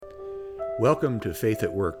Welcome to Faith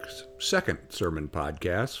at Work's second sermon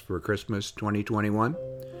podcast for Christmas 2021.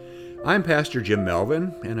 I'm Pastor Jim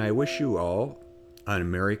Melvin, and I wish you all a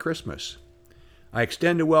Merry Christmas. I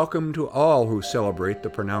extend a welcome to all who celebrate the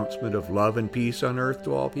pronouncement of love and peace on earth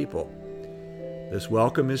to all people. This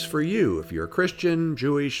welcome is for you if you're Christian,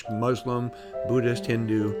 Jewish, Muslim, Buddhist,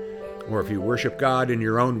 Hindu, or if you worship God in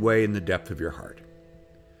your own way in the depth of your heart.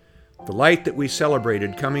 The light that we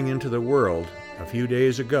celebrated coming into the world a few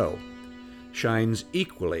days ago shines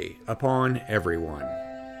equally upon everyone.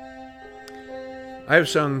 I have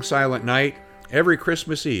sung Silent Night every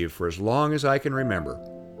Christmas Eve for as long as I can remember,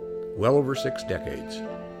 well over 6 decades.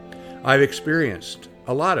 I've experienced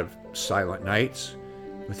a lot of silent nights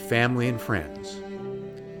with family and friends.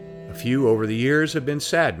 A few over the years have been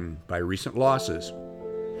saddened by recent losses,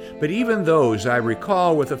 but even those I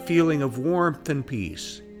recall with a feeling of warmth and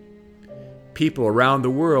peace. People around the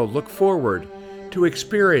world look forward to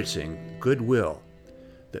experiencing goodwill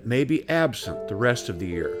that may be absent the rest of the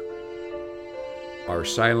year. Our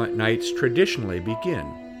silent nights traditionally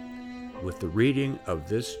begin with the reading of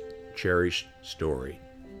this cherished story.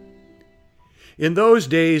 In those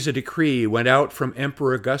days, a decree went out from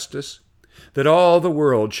Emperor Augustus that all the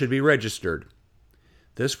world should be registered.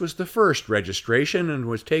 This was the first registration and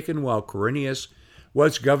was taken while Quirinius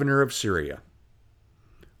was governor of Syria.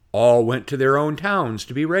 All went to their own towns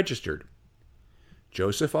to be registered.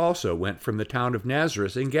 Joseph also went from the town of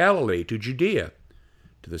Nazareth in Galilee to Judea,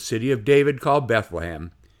 to the city of David called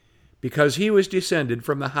Bethlehem, because he was descended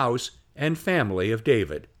from the house and family of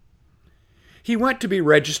David. He went to be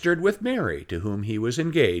registered with Mary, to whom he was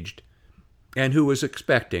engaged, and who was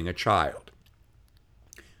expecting a child.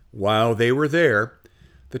 While they were there,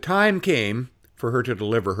 the time came for her to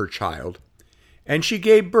deliver her child, and she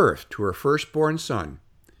gave birth to her firstborn son,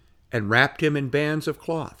 and wrapped him in bands of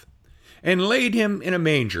cloth, and laid him in a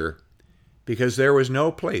manger, because there was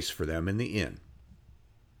no place for them in the inn.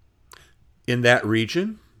 In that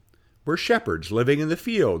region were shepherds living in the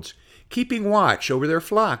fields, keeping watch over their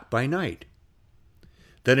flock by night.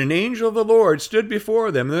 Then an angel of the Lord stood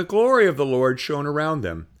before them, and the glory of the Lord shone around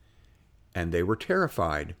them, and they were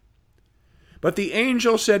terrified. But the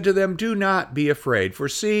angel said to them, "Do not be afraid, for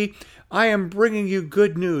see, I am bringing you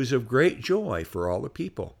good news of great joy for all the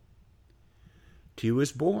people. To you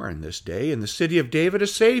is born this day in the city of David a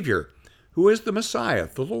Savior, who is the Messiah,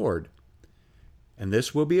 the Lord. And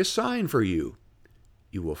this will be a sign for you.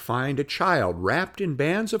 You will find a child wrapped in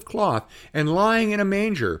bands of cloth and lying in a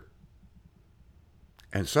manger."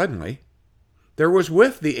 And suddenly there was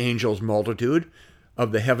with the angels multitude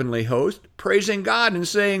of the heavenly host, praising God and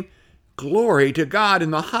saying, "Glory to God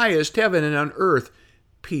in the highest heaven, and on earth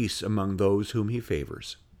peace among those whom he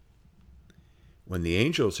favors." When the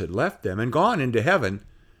angels had left them and gone into heaven,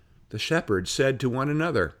 the shepherds said to one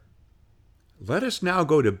another, "Let us now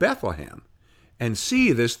go to Bethlehem and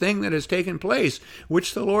see this thing that has taken place,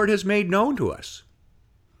 which the Lord has made known to us."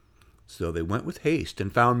 So they went with haste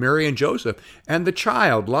and found Mary and Joseph and the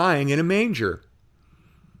child lying in a manger.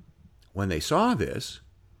 When they saw this,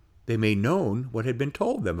 they made known what had been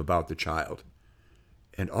told them about the child,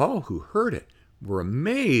 and all who heard it were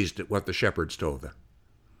amazed at what the shepherds told them.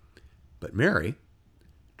 But Mary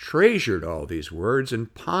treasured all these words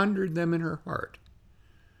and pondered them in her heart.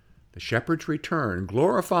 The shepherds returned,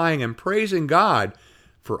 glorifying and praising God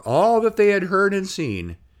for all that they had heard and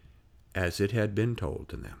seen, as it had been told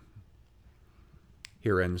to them.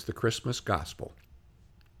 Here ends the Christmas Gospel.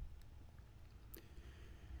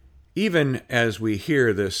 Even as we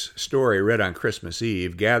hear this story read on Christmas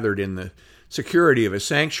Eve, gathered in the security of a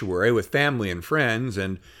sanctuary with family and friends,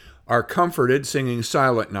 and are comforted singing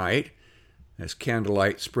Silent Night, as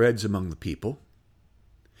candlelight spreads among the people,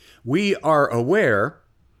 we are aware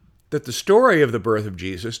that the story of the birth of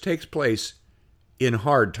Jesus takes place in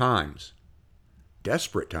hard times,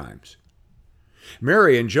 desperate times.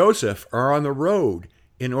 Mary and Joseph are on the road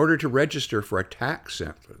in order to register for a tax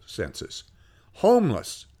census,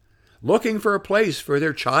 homeless, looking for a place for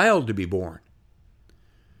their child to be born.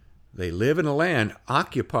 They live in a land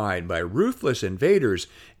occupied by ruthless invaders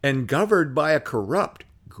and governed by a corrupt,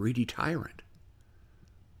 greedy tyrant.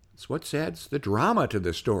 It's what adds the drama to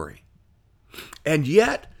the story. And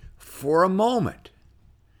yet, for a moment,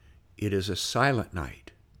 it is a silent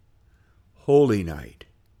night, holy night,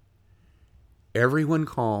 everyone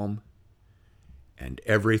calm and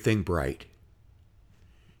everything bright,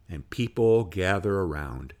 and people gather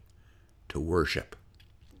around to worship.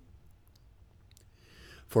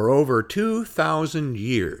 For over 2,000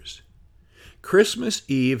 years, Christmas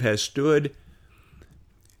Eve has stood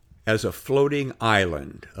as a floating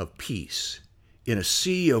island of peace in a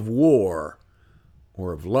sea of war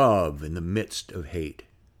or of love in the midst of hate.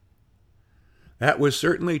 That was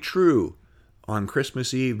certainly true on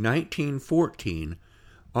Christmas Eve 1914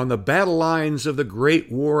 on the battle lines of the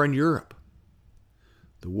Great War in Europe.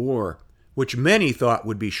 The war, which many thought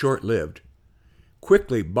would be short-lived,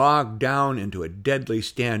 quickly bogged down into a deadly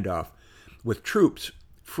standoff with troops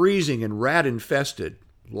freezing in rat-infested,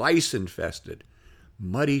 lice-infested,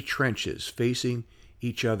 muddy trenches facing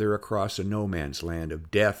each other across a no-man's land of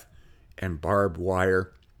death and barbed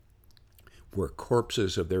wire, where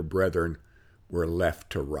corpses of their brethren were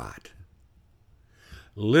left to rot.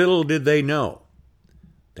 Little did they know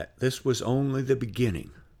that this was only the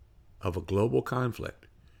beginning of a global conflict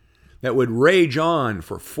that would rage on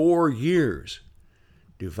for 4 years,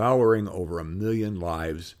 devouring over 1 million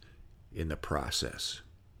lives in the process.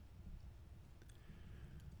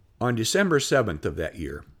 On December 7th of that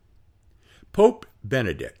year, Pope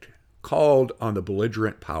Benedict called on the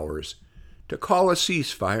belligerent powers to call a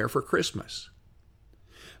ceasefire for Christmas,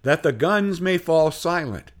 that the guns may fall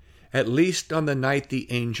silent, at least on the night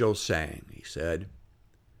the angels sang, he said.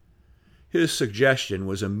 His suggestion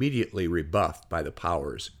was immediately rebuffed by the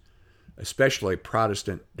powers, especially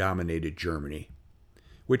Protestant-dominated Germany,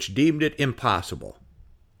 which deemed it impossible.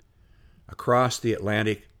 Across the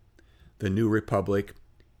Atlantic, the New Republic,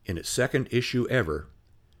 in its second issue ever,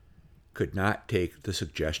 could not take the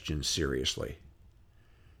suggestion seriously.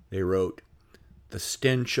 They wrote, "The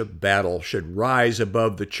stench of battle should rise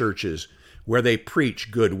above the churches where they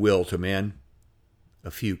preach goodwill to men.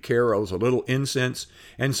 A few carols, a little incense,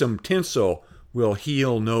 and some tinsel will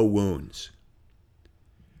heal no wounds."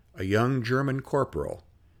 A young German corporal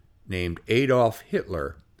named Adolf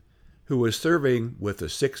Hitler, who was serving with the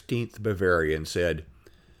 16th Bavarian, said,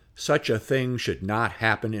 "Such a thing should not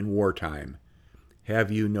happen in wartime.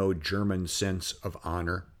 Have you no German sense of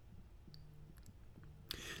honor?"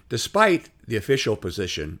 Despite the official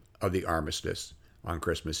position of the armistice on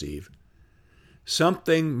Christmas Eve,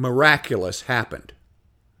 something miraculous happened.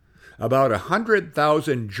 About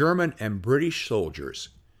 100,000 German and British soldiers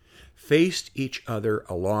faced each other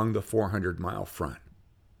along the 400-mile front.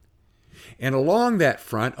 And along that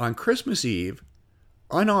front, on Christmas Eve,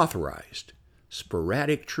 unauthorized,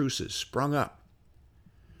 sporadic truces sprung up.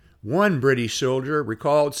 One British soldier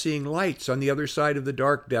recalled seeing lights on the other side of the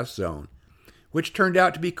dark death zone, which turned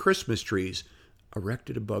out to be Christmas trees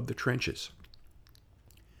erected above the trenches.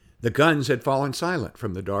 The guns had fallen silent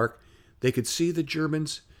from the dark. They could see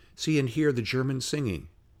and hear the Germans singing.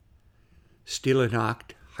 Stille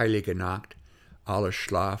Nacht, heilige Nacht, alles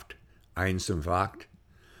schlaft, einsam wacht,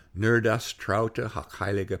 nur das traute,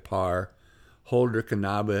 heilige Paar, holder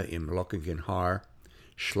Knabe im lockigen Haar,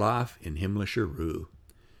 schlaf in himmlischer Ruhe,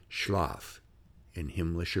 schlaf in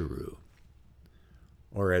himmlischer Ruhe.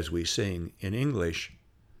 Or as we sing in English,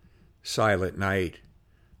 silent night,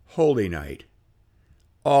 holy night,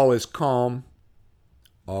 all is calm,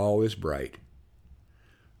 all is bright.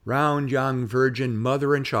 Round young virgin,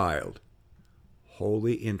 mother and child,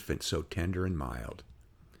 holy infant so tender and mild,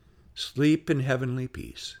 sleep in heavenly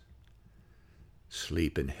peace,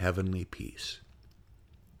 sleep in heavenly peace.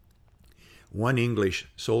 One English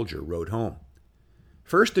soldier wrote home,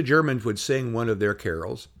 "First the Germans would sing one of their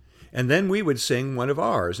carols, and then we would sing one of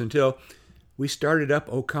ours until we started up,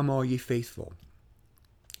 'O Come All Ye Faithful.'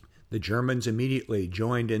 The Germans immediately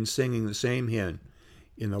joined in singing the same hymn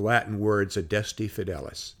in the Latin words Adeste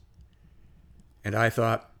Fidelis. And I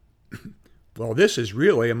thought, well, this is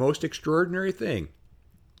really a most extraordinary thing.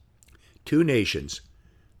 Two nations,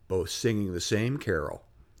 both singing the same carol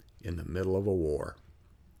in the middle of a war.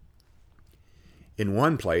 In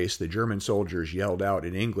one place, the German soldiers yelled out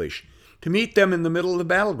in English to meet them in the middle of the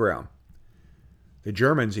battleground. The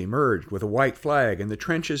Germans emerged with a white flag and the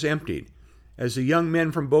trenches emptied as the young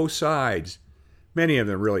men from both sides, many of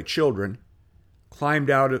them really children, climbed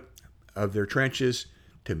out of their trenches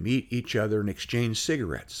to meet each other and exchange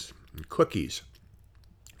cigarettes and cookies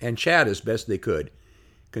and chat as best they could,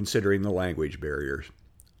 considering the language barriers.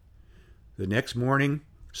 The next morning,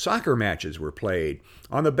 soccer matches were played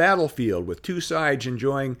on the battlefield with two sides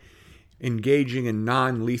engaging in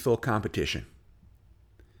non-lethal competition.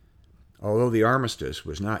 Although the armistice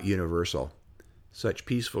was not universal, such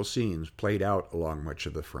peaceful scenes played out along much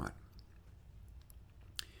of the front.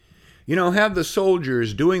 Had the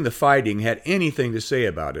soldiers doing the fighting had anything to say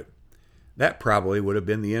about it, that probably would have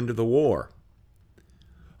been the end of the war.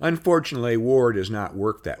 Unfortunately, war does not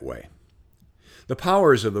work that way. The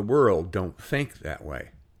powers of the world don't think that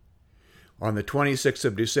way. On the 26th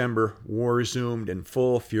of December, war resumed in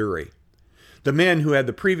full fury. The men who had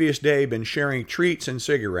the previous day been sharing treats and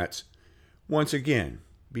cigarettes once again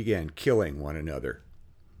began killing one another.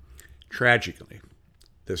 Tragically,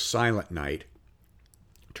 this silent night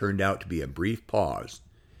turned out to be a brief pause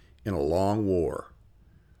in a long war,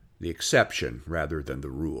 the exception rather than the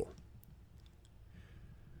rule.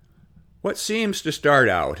 What seems to start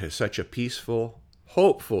out as such a peaceful,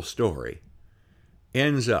 hopeful story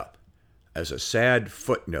ends up as a sad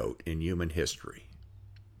footnote in human history.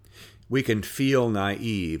 We can feel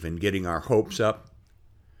naive in getting our hopes up.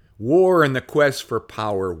 War and the quest for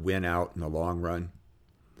power win out in the long run.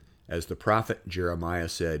 As the prophet Jeremiah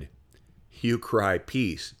said, "You cry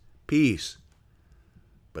peace, peace,"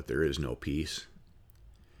 but there is no peace.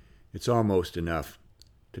 It's almost enough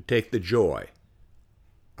to take the joy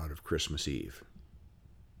out of Christmas Eve.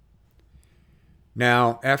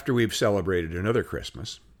 Now, after we've celebrated another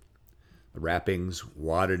Christmas, the wrappings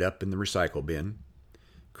wadded up in the recycle bin,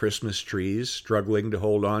 Christmas trees struggling to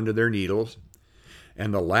hold on to their needles,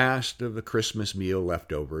 and the last of the Christmas meal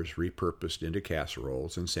leftovers repurposed into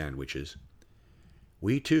casseroles and sandwiches,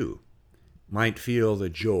 we too might feel the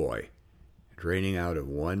joy draining out of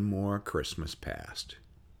one more Christmas past.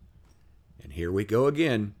 And here we go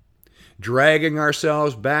again, dragging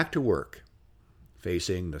ourselves back to work,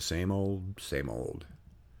 facing the same old,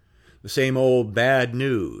 the same old bad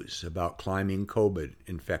news about climbing COVID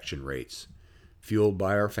infection rates, fueled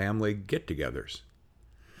by our family get-togethers,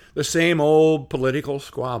 the same old political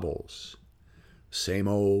squabbles, same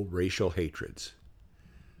old racial hatreds,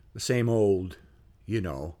 the same old,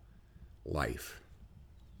 life.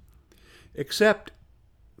 Except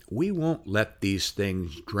we won't let these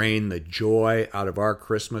things drain the joy out of our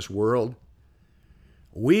Christmas world.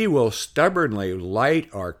 We will stubbornly light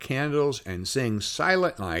our candles and sing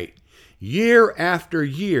Silent Night year after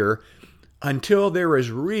year until there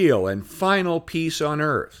is real and final peace on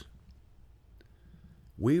earth.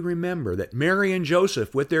 We remember that Mary and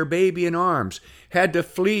Joseph, with their baby in arms, had to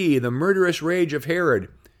flee the murderous rage of Herod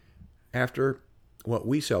after what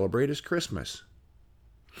we celebrate as Christmas.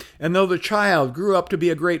 And though the child grew up to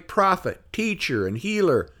be a great prophet, teacher, and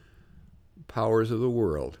healer, powers of the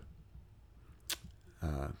world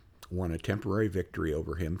won a temporary victory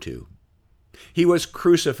over him too. He was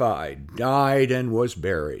crucified, died, and was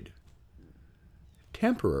buried.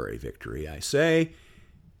 Temporary victory, I say,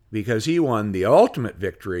 because he won the ultimate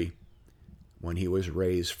victory when he was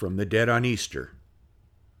raised from the dead on Easter.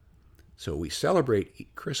 So we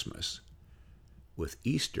celebrate Christmas with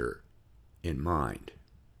Easter in mind.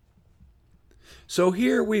 So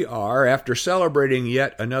here we are, after celebrating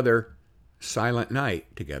yet another silent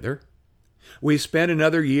night together. We spent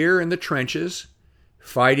another year in the trenches,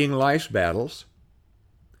 fighting life's battles.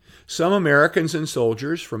 Some Americans and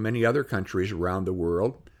soldiers from many other countries around the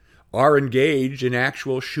world are engaged in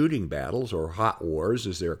actual shooting battles, or hot wars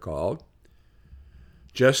as they're called,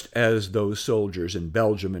 just as those soldiers in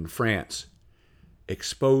Belgium and France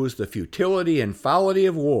expose the futility and folly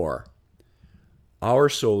of war. Our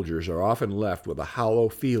soldiers are often left with a hollow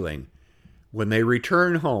feeling when they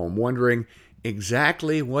return home, wondering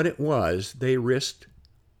exactly what it was they risked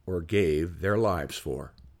or gave their lives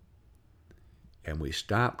for. And we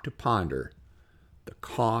stop to ponder the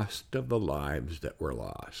cost of the lives that were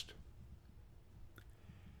lost.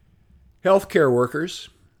 Healthcare workers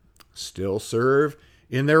still serve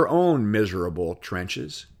in their own miserable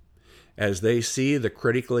trenches as they see the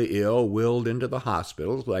critically ill wheeled into the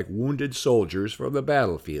hospitals like wounded soldiers from the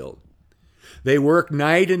battlefield. They work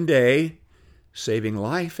night and day, saving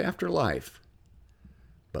life after life,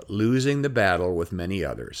 but losing the battle with many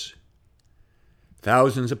others.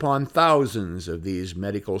 Thousands upon thousands of these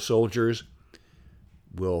medical soldiers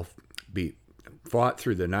will be fought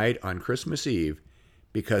through the night on Christmas Eve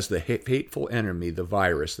because the hateful enemy, the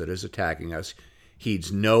virus that is attacking us,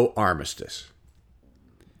 heeds no armistice.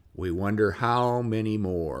 We wonder how many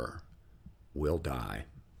more will die.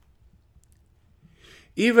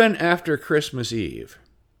 Even after Christmas Eve,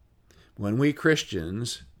 when we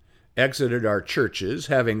Christians exited our churches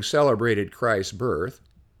having celebrated Christ's birth,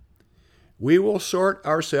 we will sort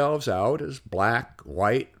ourselves out as black,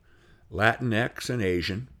 white, Latinx, and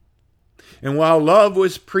Asian. And while love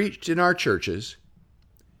was preached in our churches,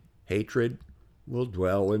 hatred will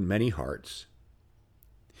dwell in many hearts.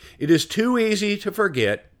 It is too easy to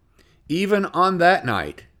forget, even on that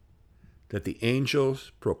night, that the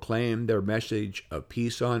angels proclaimed their message of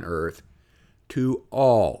peace on earth to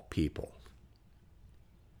all people.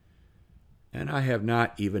 And I have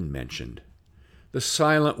not even mentioned the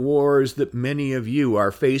silent wars that many of you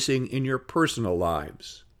are facing in your personal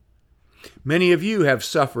lives. Many of you have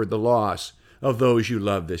suffered the loss of those you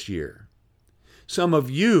love this year. Some of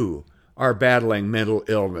you are battling mental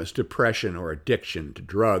illness, depression, or addiction to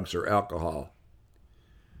drugs or alcohol.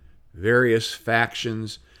 Various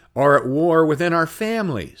factions are at war within our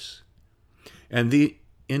families. And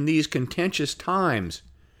in these contentious times,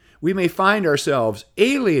 we may find ourselves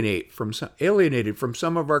alienated from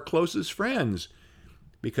some of our closest friends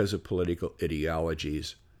because of political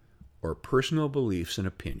ideologies or personal beliefs and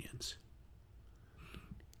opinions.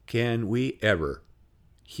 Can we ever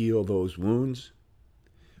heal those wounds?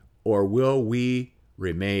 Or will we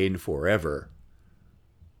remain forever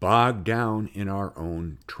bogged down in our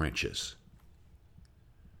own trenches?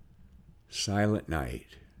 Silent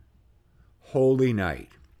night, holy night,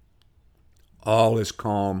 all is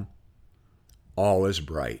calm, all is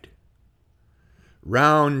bright.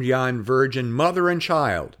 Round yon virgin mother and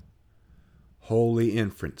child, holy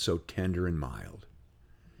infant so tender and mild,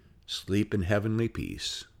 sleep in heavenly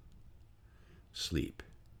peace, sleep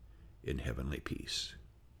in heavenly peace.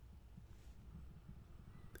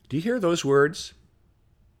 Do you hear those words?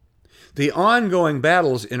 The ongoing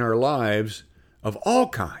battles in our lives of all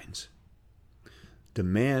kinds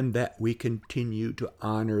demand that we continue to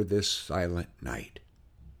honor this silent night.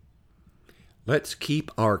 Let's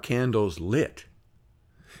keep our candles lit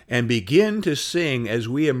and begin to sing as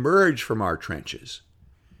we emerge from our trenches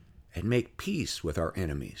and make peace with our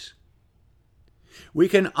enemies. We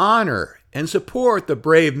can honor and support the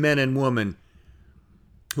brave men and women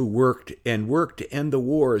who worked to end the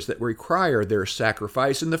wars that require their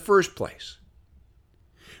sacrifice in the first place.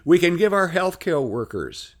 We can give our healthcare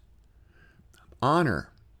workers honor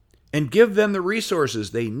and give them the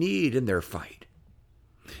resources they need in their fight.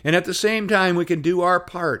 And at the same time, we can do our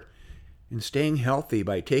part in staying healthy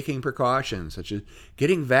by taking precautions such as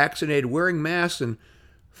getting vaccinated, wearing masks, and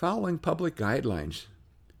following public guidelines,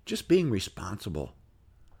 just being responsible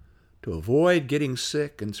to avoid getting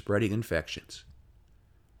sick and spreading infections.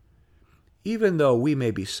 Even though we may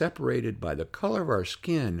be separated by the color of our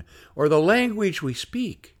skin or the language we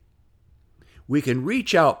speak, we can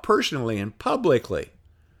reach out personally and publicly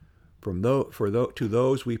to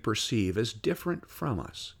those we perceive as different from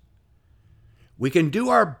us. We can do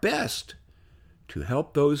our best to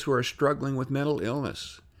help those who are struggling with mental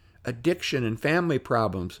illness, addiction, and family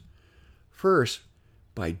problems, first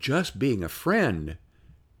by just being a friend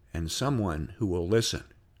and someone who will listen.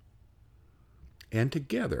 And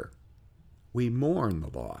together, we mourn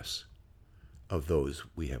the loss of those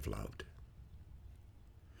we have loved.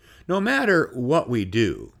 No matter what we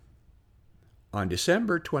do, on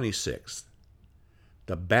December 26th,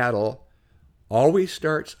 the battle always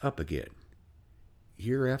starts up again,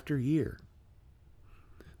 year after year.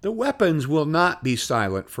 The weapons will not be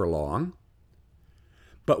silent for long,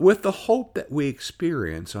 but with the hope that we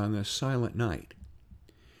experience on this silent night,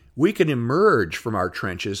 we can emerge from our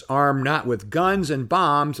trenches armed not with guns and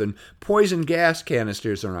bombs and poison gas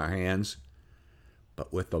canisters in our hands,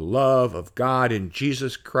 but with the love of God and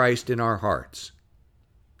Jesus Christ in our hearts.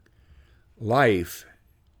 Life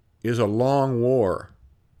is a long war,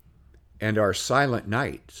 and our silent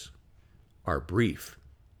nights are brief.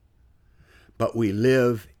 But we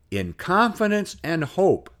live in confidence and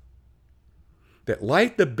hope that,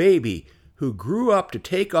 like the baby who grew up to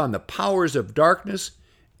take on the powers of darkness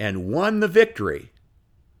and won the victory,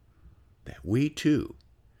 that we too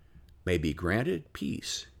may be granted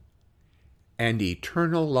peace and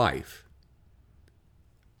eternal life.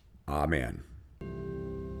 Amen.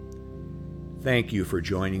 Thank you for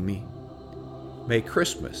joining me. May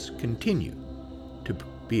Christmas continue to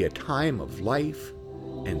be a time of life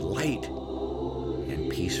and light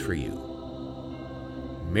and peace for you.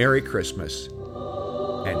 Merry Christmas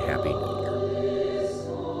and Happy New Year.